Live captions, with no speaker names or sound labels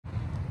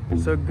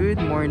So good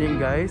morning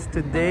guys,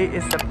 today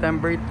is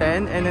September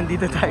 10 and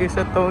nandito tayo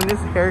sa Tony's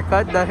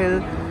Haircut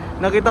dahil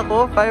nakita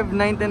ko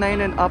 $5.99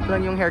 and up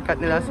lang yung haircut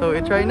nila, so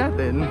i-try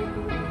natin.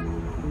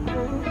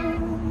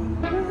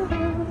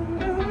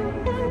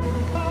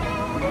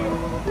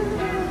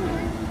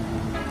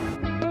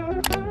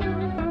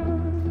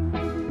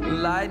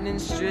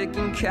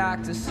 Lightning-stricken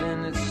cactus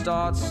and it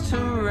starts to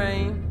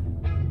rain.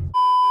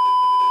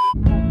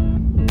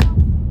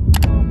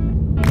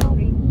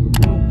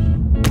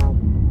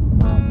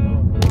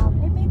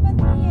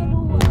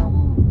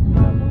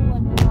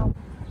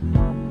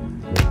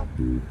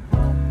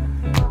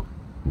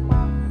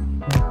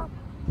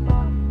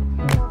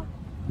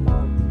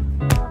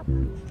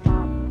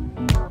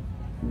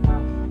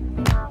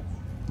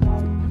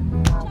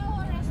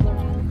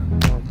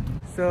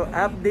 So,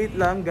 update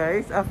lang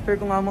guys, after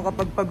ko nga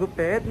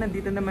makapagpagupit,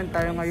 nandito naman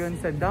tayo ngayon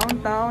sa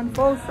downtown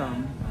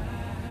Folsom.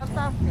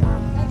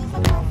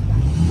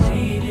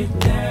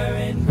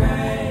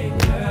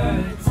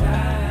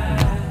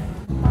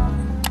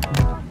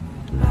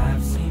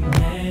 I've seen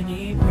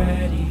many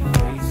pretty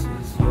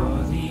faces,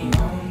 you're the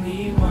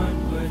only one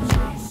we're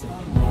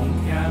chasing.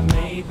 Think I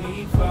may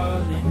be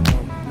falling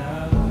in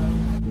love.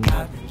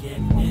 I've been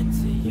getting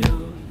into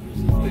you,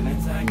 usually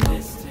feelings like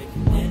this take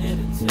a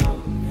minute or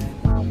two.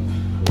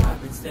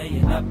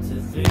 Staying up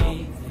to 3,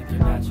 thinking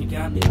about you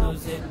got me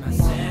losing my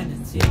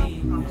sanity.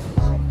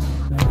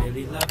 I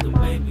really love the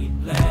way we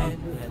blend,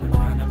 and I'm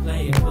trying to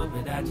play it cool,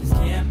 but I just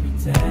can't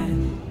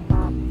pretend.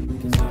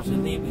 Cause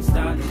usually we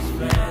start as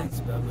friends,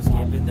 but we're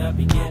skipping the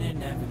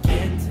beginning, never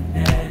get to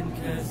end.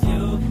 Cause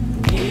you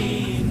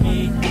need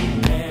me,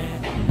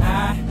 and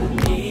I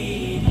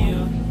need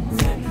you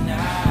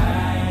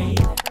tonight.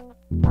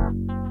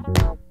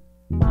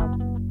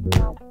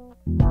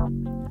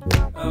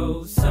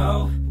 Oh,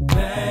 so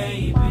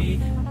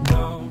baby,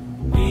 don't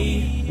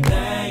be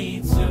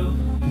late to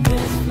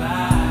this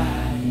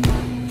flight.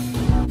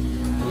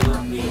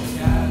 We'll be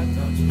child,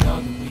 don't you know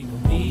that we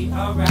will be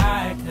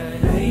alright?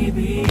 Cause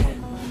baby,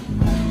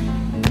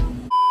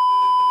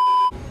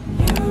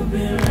 you've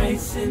been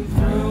racing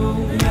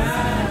through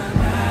my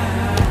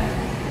mind.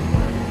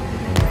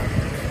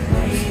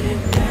 Made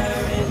it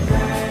there in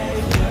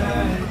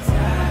record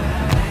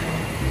time.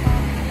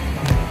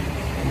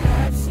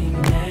 I've seen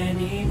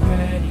many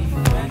pretty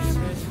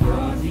faces,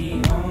 you're the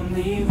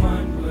only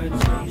one we're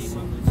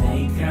chasing.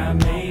 Think I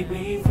may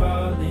be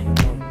falling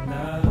in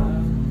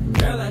love.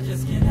 Girl, I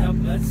just can't help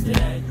but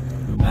stare.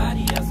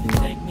 Nobody else can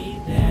take me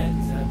there.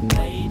 So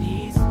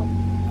ladies, I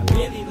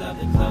really love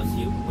the clothes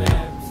you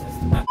wear.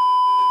 Obsessed about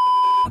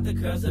the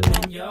curls up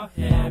in your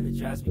hair. It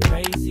drives me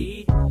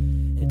crazy,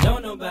 and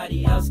don't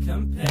nobody else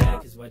compare.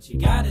 Cause what you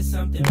got is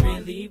something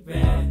really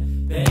rare,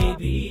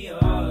 baby,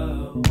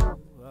 oh.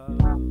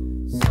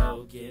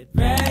 So get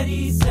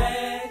ready,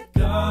 set,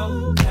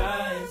 go,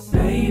 cause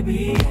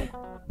baby,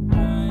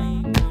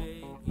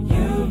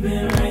 you've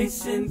been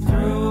racing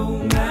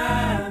through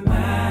my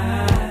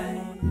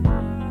mind.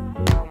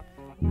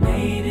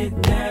 Made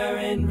it there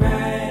in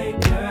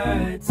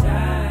record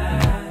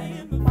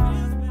time.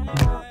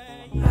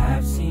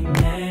 I've seen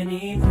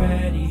many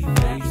pretty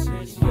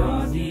faces,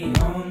 you're the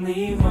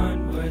only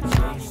one we're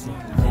chasing.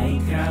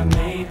 Think I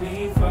may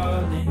be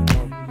falling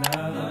in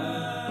love.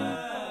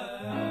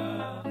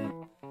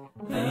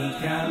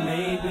 Think I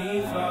may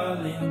be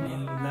falling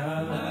in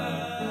love.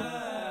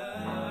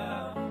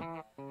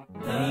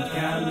 Think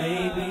I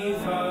may be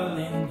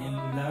falling in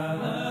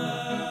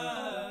love.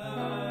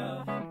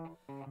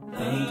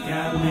 Think I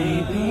may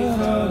be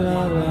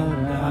falling in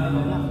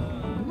love.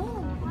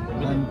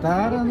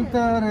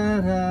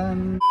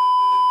 Taran-tararan.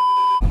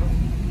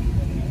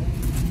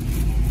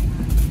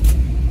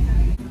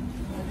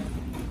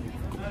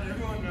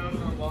 Everyone knows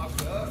I'm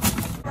locked up.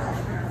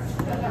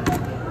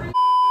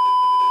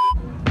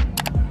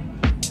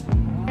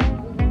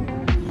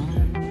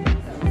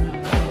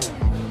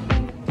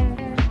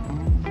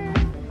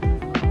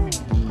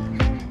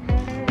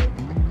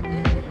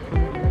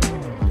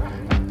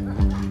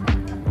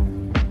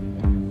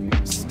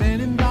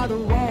 Standing by the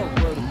wall,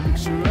 what a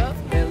picture of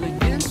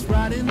elegance,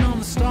 riding on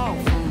the stall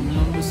from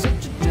number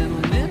such a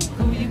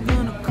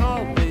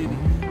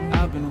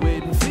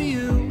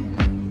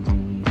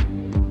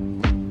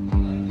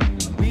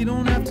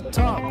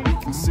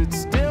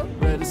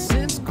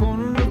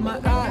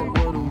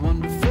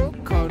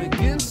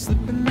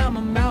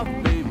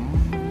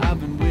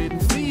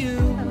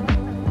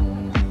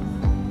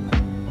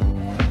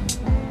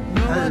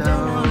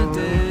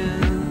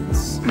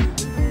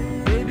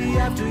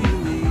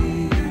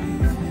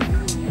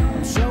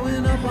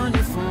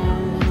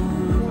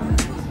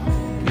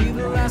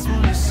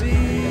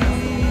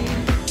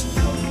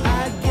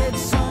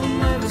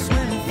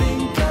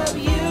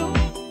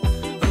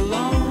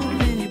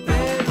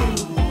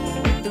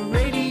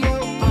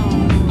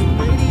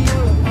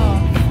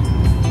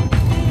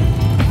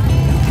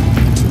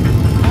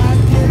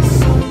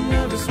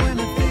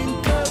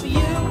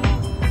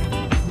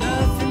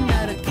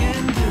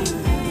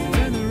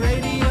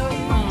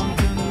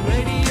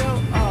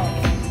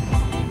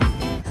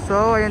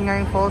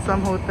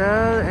Folsom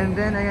Hotel, and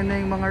then ayan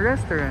na yung mga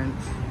restaurants.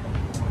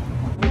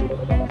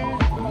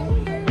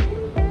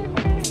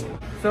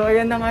 So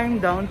ayan na nga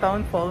yung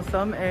downtown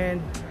Folsom,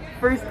 and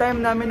first time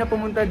namin na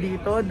pumunta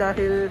dito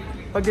dahil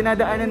pag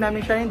dinadaanan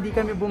namin siya hindi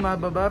kami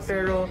bumababa,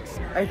 pero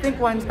I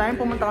think one time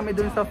pumunta kami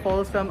dun sa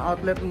Folsom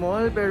Outlet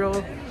Mall, pero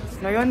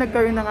ngayon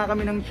nagkaroon na nga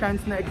kami ng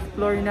chance na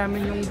explore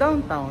namin yung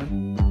downtown.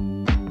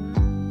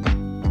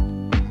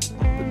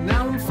 But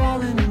now I'm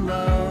falling in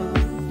love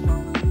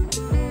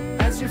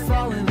as you're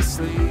falling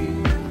asleep.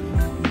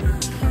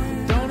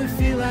 Don't it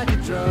feel like a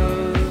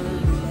drug?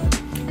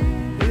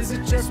 Is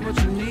it just what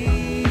you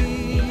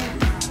need?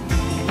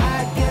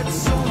 I get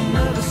so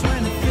nervous when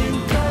I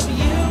think of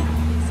you.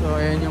 So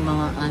ayan yung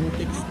mga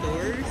antique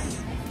stores.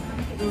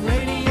 The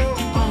radio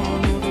on,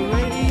 the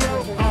radio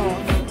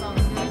on.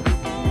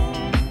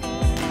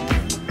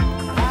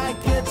 I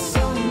get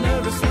so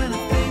nervous when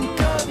I think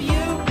of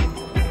you.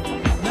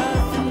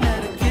 Nothing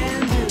that I can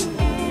do.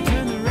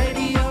 Turn the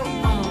radio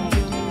on,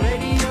 turn the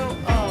radio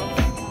off.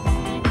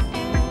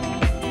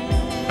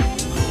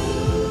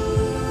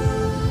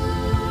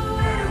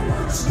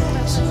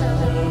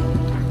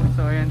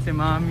 So ayan si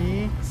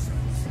Mami.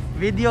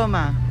 Video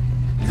ma.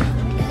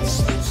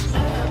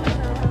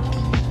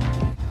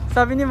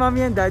 Sabi ni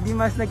Mami and Daddy,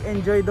 mas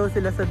nag-enjoy daw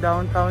sila sa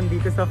downtown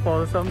dito sa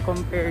Folsom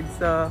compared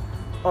sa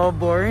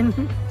Auburn.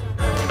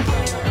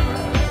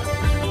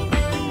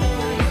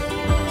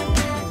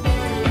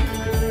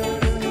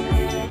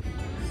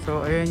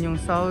 So ayan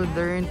yung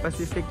Southern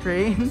Pacific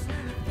Train.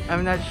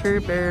 I'm not sure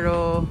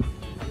pero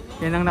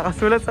yan ang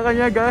nakasulat sa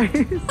kanya,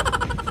 guys.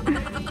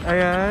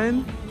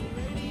 Ayan.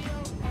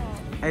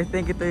 I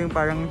think ito yung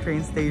parang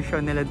train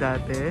station nila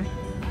dati.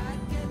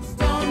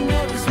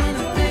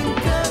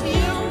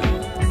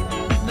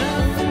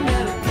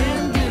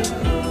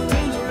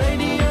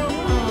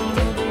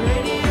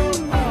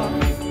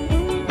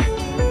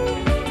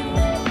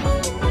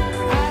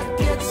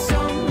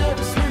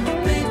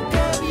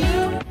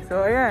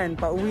 So ayan,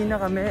 pauwi na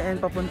kami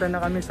and papunta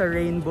na kami sa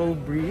Rainbow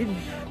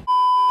Bridge.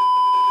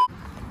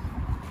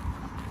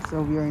 So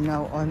we are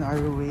now on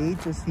our way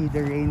to see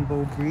the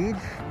Rainbow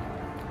Bridge.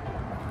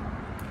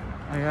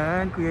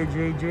 Ayan, Kuya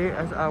JJ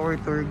as our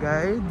tour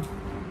guide.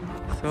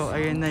 So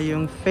ayan na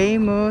yung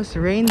famous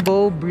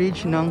Rainbow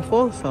Bridge ng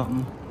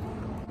Folsom.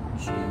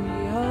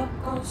 Shimmy up,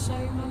 don't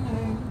say my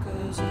name,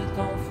 cause it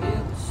don't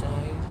feel the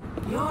same.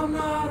 You're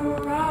not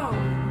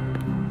around,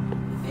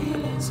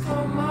 feelings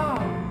come out.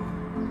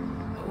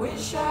 I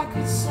wish I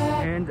could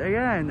say. And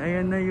ayan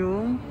na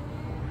yung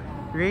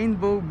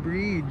Rainbow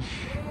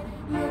Bridge.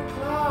 Your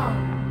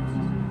clouds,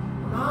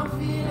 when I'm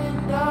feeling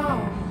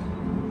down.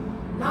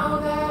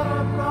 Now that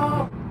I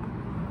know.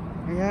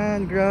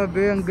 Ayan,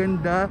 grabe, ang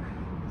ganda.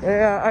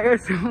 I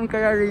assume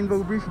kaya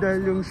Rainbow Bridge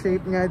dahil yung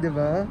shape niya, di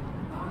ba?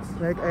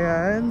 Like,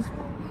 ayan.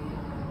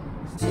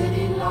 So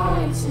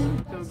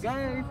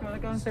guys,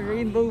 welcome sa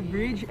Rainbow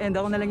Bridge. And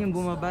ako na lang yung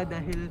bumaba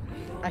dahil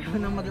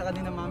ayaw nang maglakad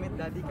ni na Mami at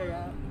Daddy,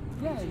 kaya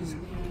yan.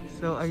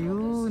 So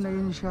ayun,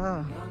 ayun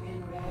siya.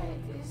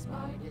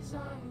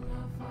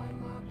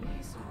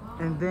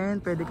 And then,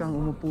 pwede kang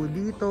umupo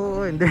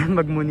dito. And then,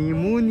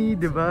 magmuni-muni,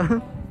 di ba?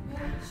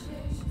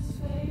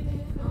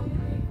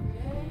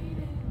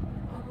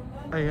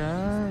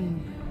 Ayan.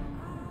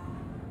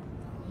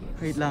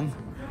 Wait lang.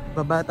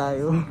 Baba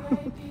tayo.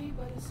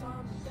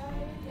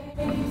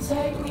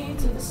 Take me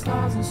to the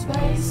stars and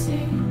space.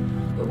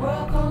 The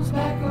world comes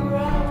back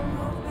around.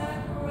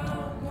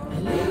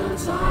 And little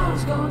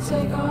time's gonna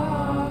take a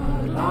heart.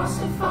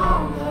 Lost and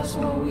found, that's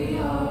what we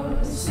are.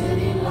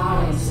 City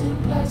lights and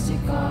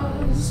plastic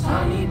cars.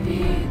 Tiny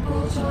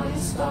people, giant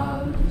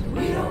stars.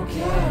 We don't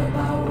care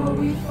about what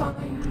we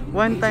find.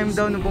 One time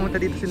daw nung pumunta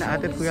dito sina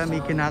ate at kuya, may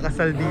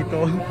kinakasal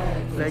dito.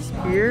 Like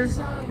here.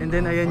 And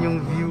then ayan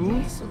yung view.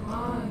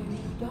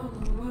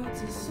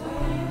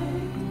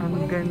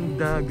 Ang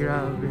ganda,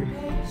 grabe.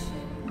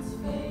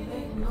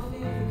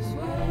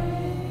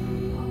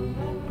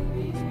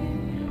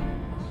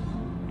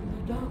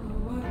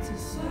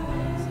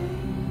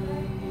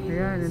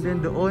 Ayan, and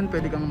then doon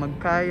pwede kang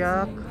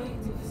mag-kayak.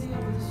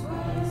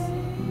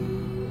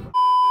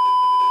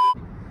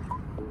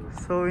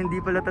 So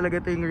hindi pala talaga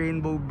ito yung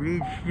Rainbow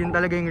Bridge. Yun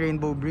talaga yung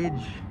Rainbow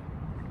Bridge.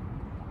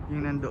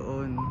 Yung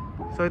nandoon.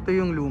 So ito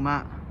yung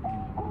luma.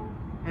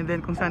 And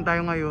then kung saan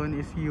tayo ngayon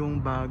is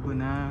yung bago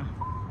na.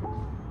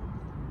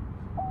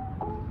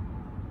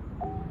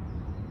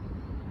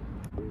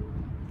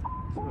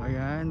 So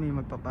ayan, may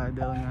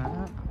magpapadal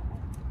nga.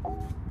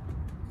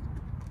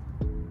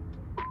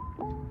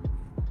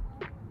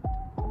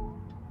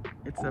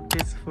 It's a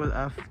peaceful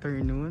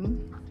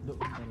afternoon.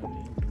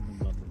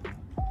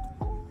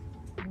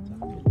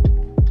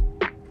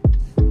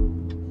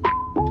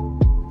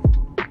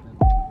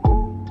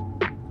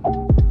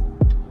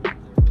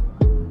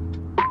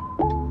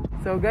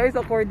 So guys,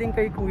 according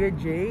kay Kuya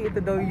Jay,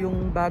 ito daw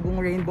yung bagong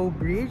Rainbow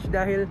Bridge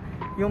dahil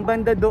yung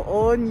banda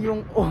doon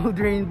yung old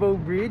Rainbow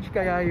Bridge,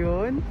 kaya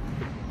yun.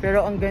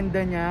 Pero ang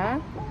ganda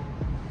niya.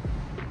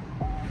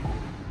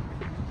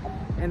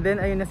 And then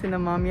ayun na sina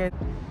Mami.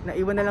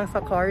 Naiwan na lang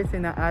sa car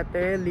sina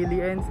ate,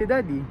 Lily, and si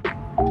daddy.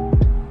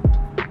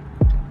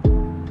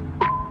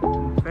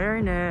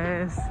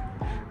 Fairness.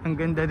 Ang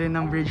ganda din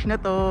ng bridge na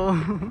to.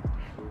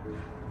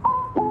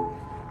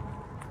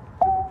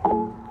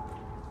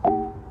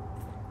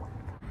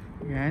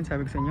 Yan,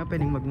 sabi ko sa inyo,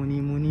 pwedeng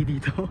magmuni-muni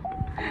dito.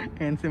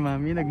 Ayan si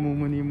mami,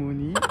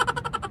 nagmumuni-muni.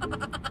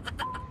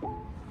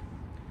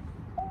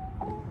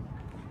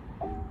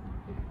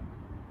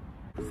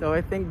 So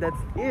I think that's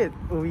it.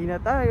 Uwi na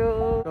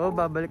tayo. So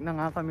babalik na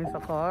nga kami sa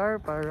car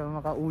para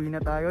makauwi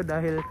na tayo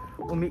dahil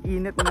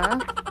umiinit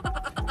na.